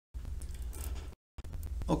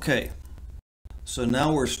Okay, so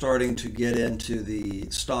now we're starting to get into the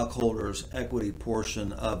stockholders' equity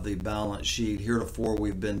portion of the balance sheet. Heretofore,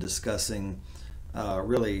 we've been discussing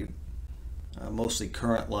really mostly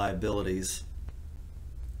current liabilities.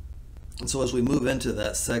 And so as we move into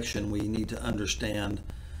that section, we need to understand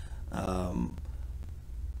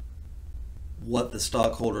what the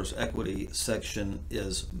stockholders' equity section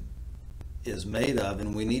is made of,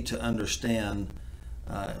 and we need to understand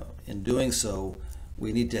in doing so,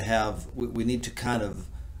 we need to kind of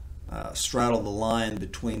straddle the line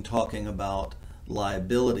between talking about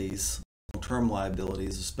liabilities, long-term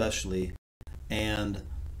liabilities especially, and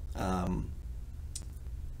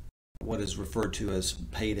what is referred to as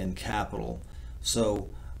paid-in capital. So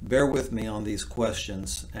bear with me on these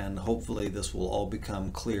questions, and hopefully this will all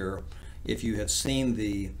become clear. If you have seen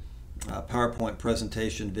the PowerPoint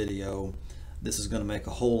presentation video, this is going to make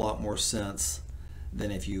a whole lot more sense than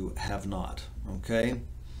if you have not, okay?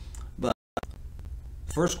 But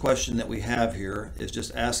the first question that we have here is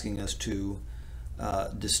just asking us to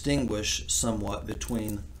distinguish somewhat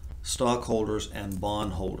between stockholders and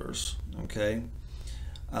bondholders, okay?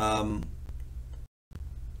 And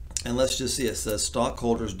let's just see, it says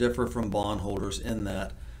stockholders differ from bondholders in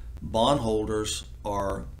that bondholders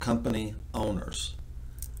are company owners.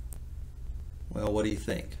 Well, what do you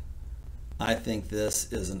think? I think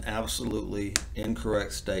this is an absolutely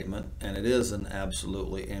incorrect statement, and it is an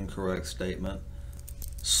absolutely incorrect statement.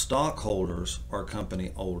 Stockholders are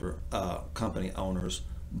company owners.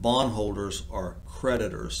 Bondholders are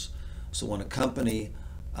creditors. So when a company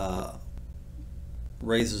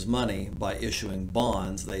raises money by issuing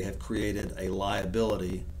bonds, they have created a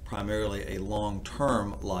liability, primarily a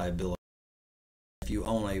long-term liability. If you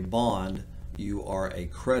own a bond, you are a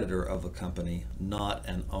creditor of a company, not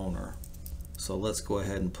an owner. So let's go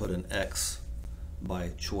ahead and put an X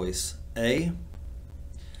by choice A.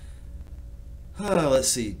 Let's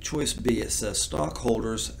see, choice B, it says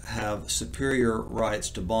stockholders have superior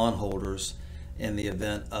rights to bondholders in the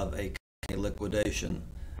event of a company liquidation.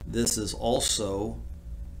 This is also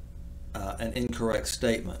an incorrect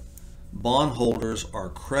statement. Bondholders are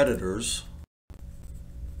creditors,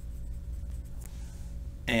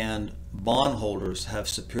 and bondholders have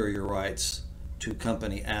superior rights to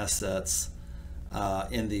company assets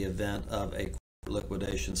in the event of a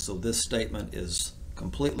liquidation. So this statement is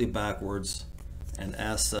completely backwards, and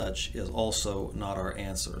as such is also not our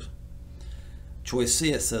answer. Choice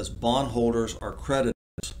C, it says bondholders are creditors,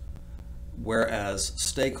 whereas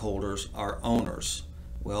stakeholders are owners.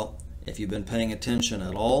 Well, if you've been paying attention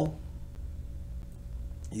at all,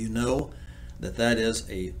 you know that that is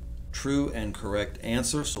a true and correct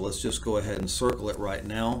answer. So let's just go ahead and circle it right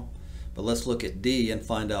now. But let's look at D and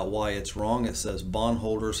find out why it's wrong. It says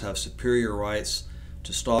bondholders have superior rights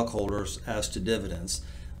to stockholders as to dividends.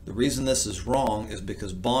 The reason this is wrong is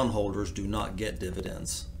because bondholders do not get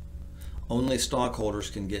dividends. Only stockholders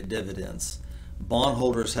can get dividends.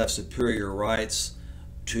 Bondholders have superior rights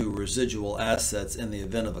to residual assets in the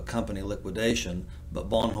event of a company liquidation, but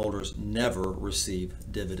bondholders never receive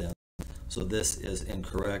dividends. So this is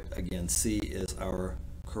incorrect. Again, C is our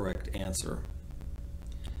correct answer.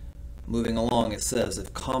 Moving along, it says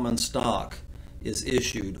if common stock is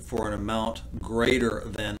issued for an amount greater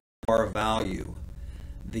than par value,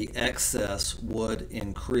 the excess would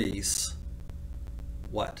increase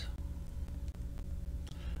what?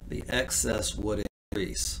 The excess would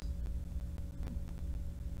increase.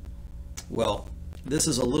 Well, this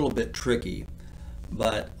is a little bit tricky,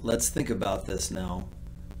 but let's think about this now.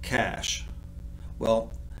 Cash.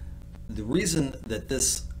 Well, the reason that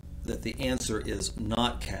the answer is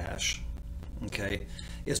not cash, okay,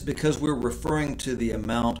 is because we're referring to the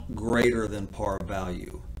amount greater than par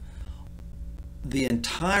value. The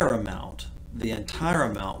entire amount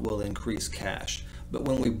will increase cash. But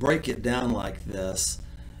when we break it down like this,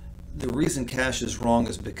 the reason cash is wrong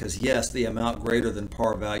is because, yes, the amount greater than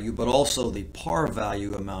par value, but also the par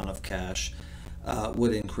value amount of cash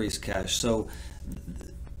would increase cash. So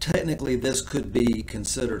technically this could be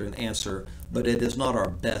considered an answer, but it is not our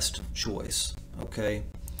best choice, okay?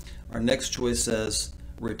 Our next choice says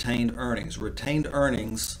retained earnings. Retained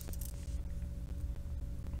earnings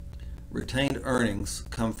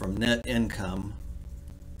come from net income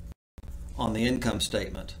on the income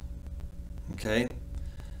statement, okay?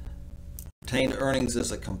 Retained earnings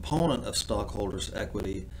is a component of stockholders'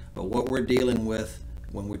 equity, but what we're dealing with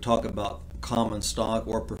when we talk about common stock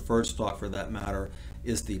or preferred stock for that matter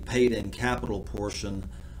is the paid-in capital portion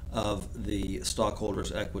of the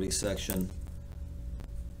stockholders' equity section.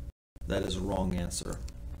 That is a wrong answer,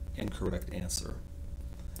 incorrect answer.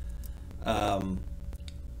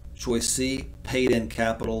 Choice C, paid in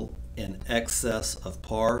capital in excess of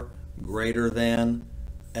par, greater than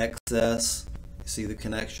excess. You see the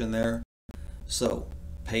connection there? So,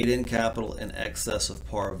 paid in capital in excess of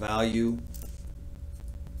par value,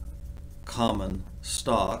 common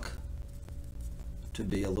stock, to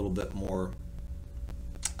be a little bit more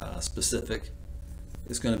specific,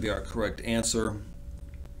 is going to be our correct answer.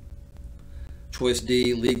 Choice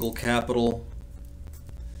D, legal capital.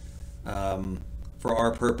 For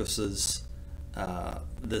our purposes,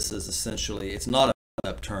 this is essentially, it's not a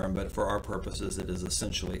made-up term, but for our purposes, it is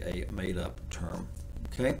essentially a made-up term.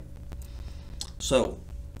 Okay? So,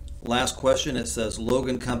 last question, it says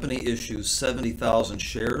Logan Company issues 70,000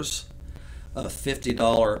 shares of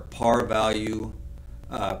 $50 par value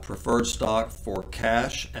preferred stock for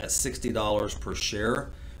cash at $60 per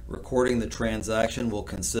share. Recording the transaction will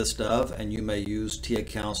consist of, and you may use T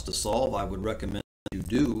accounts to solve. I would recommend you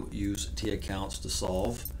do use T accounts to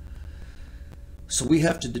solve. So we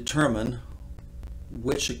have to determine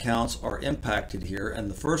which accounts are impacted here, and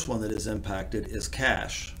the first one that is impacted is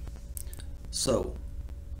cash. So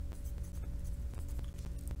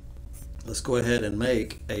let's go ahead and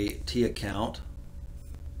make a T account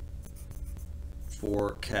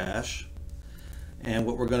for cash. And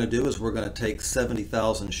what we're going to do is we're going to take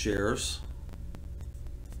 70,000 shares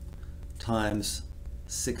times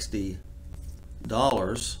 $60.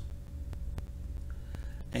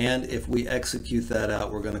 And if we execute that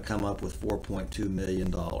out, we're going to come up with $4.2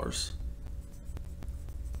 million.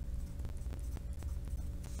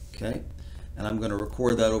 Okay, and I'm going to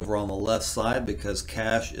record that over on the left side because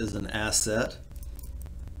cash is an asset,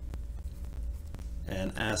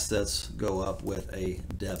 and assets go up with a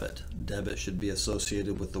debit. Debit should be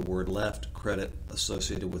associated with the word left, credit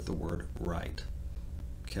associated with the word right.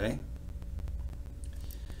 Okay.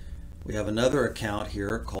 We have another account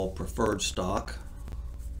here called preferred stock.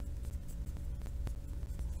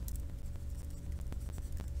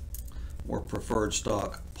 Or preferred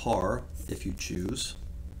stock par if you choose.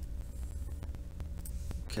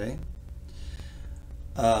 Okay.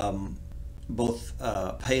 Both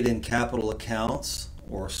paid in capital accounts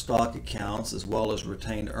or stock accounts as well as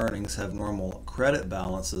retained earnings have normal credit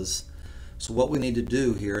balances. So what we need to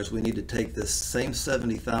do here is we need to take this same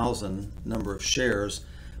 70,000 number of shares,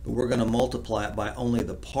 but we're going to multiply it by only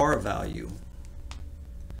the par value.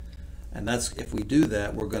 And that's, if we do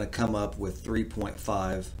that, we're going to come up with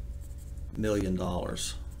 $3.5 million.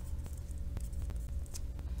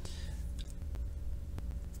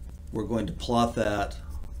 We're going to plot that,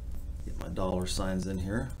 get my dollar signs in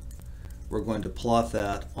here. We're going to plot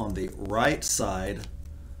that on the right side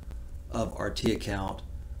of our T account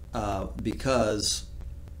because,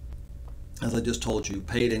 as I just told you,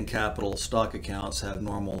 paid in capital stock accounts have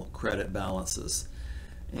normal credit balances.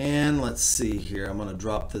 And let's see here, I'm going to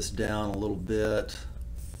drop this down a little bit.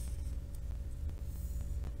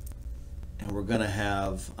 And we're going to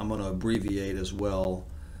have, I'm going to abbreviate as well,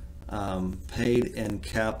 paid in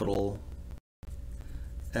capital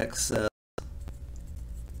excess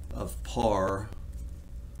of par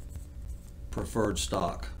preferred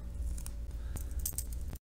stock.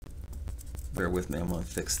 Bear with me, I'm going to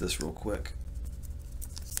fix this real quick.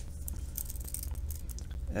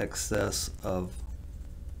 Excess of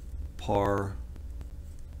par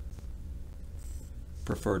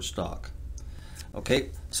preferred stock. Okay,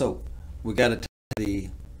 so we got to take the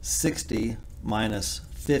 60 minus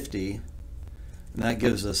 50, and that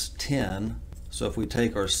gives us 10. So if we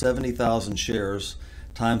take our 70,000 shares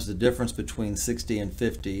times the difference between 60 and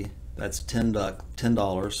 50, that's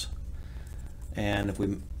 $10. And if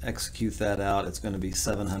we execute that out, it's going to be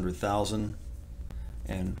 700,000.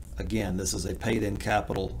 And again, this is a paid in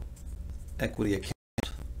capital equity account.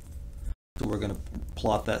 So we're going to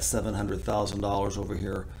plot that $700,000 over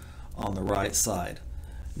here on the right side.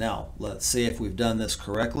 Now, let's see if we've done this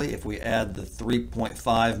correctly. If we add the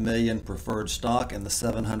 3.5 million preferred stock and the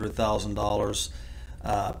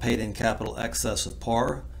 $700,000 paid in capital excess of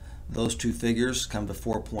par, those two figures come to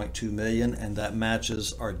 4.2 million, and that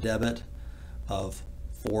matches our debit of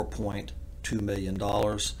 $4.2 million.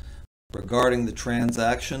 Regarding the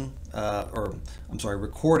transaction,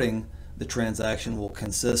 recording the transaction will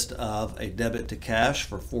consist of a debit to cash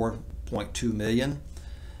for 4.2 million,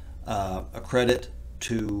 a credit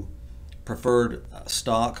to preferred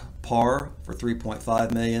stock par for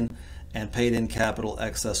 3.5 million, and paid in capital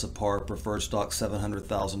excess of par preferred stock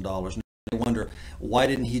 $700,000. I wonder, why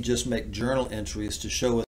didn't he just make journal entries to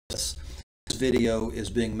show us this? This video is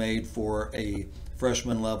being made for a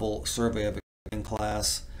freshman level survey of accounting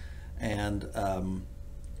class, and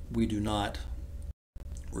we do not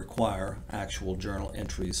require actual journal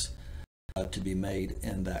entries to be made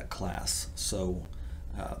in that class. So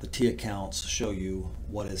the T accounts show you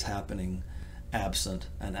what is happening absent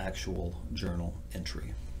an actual journal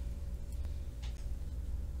entry.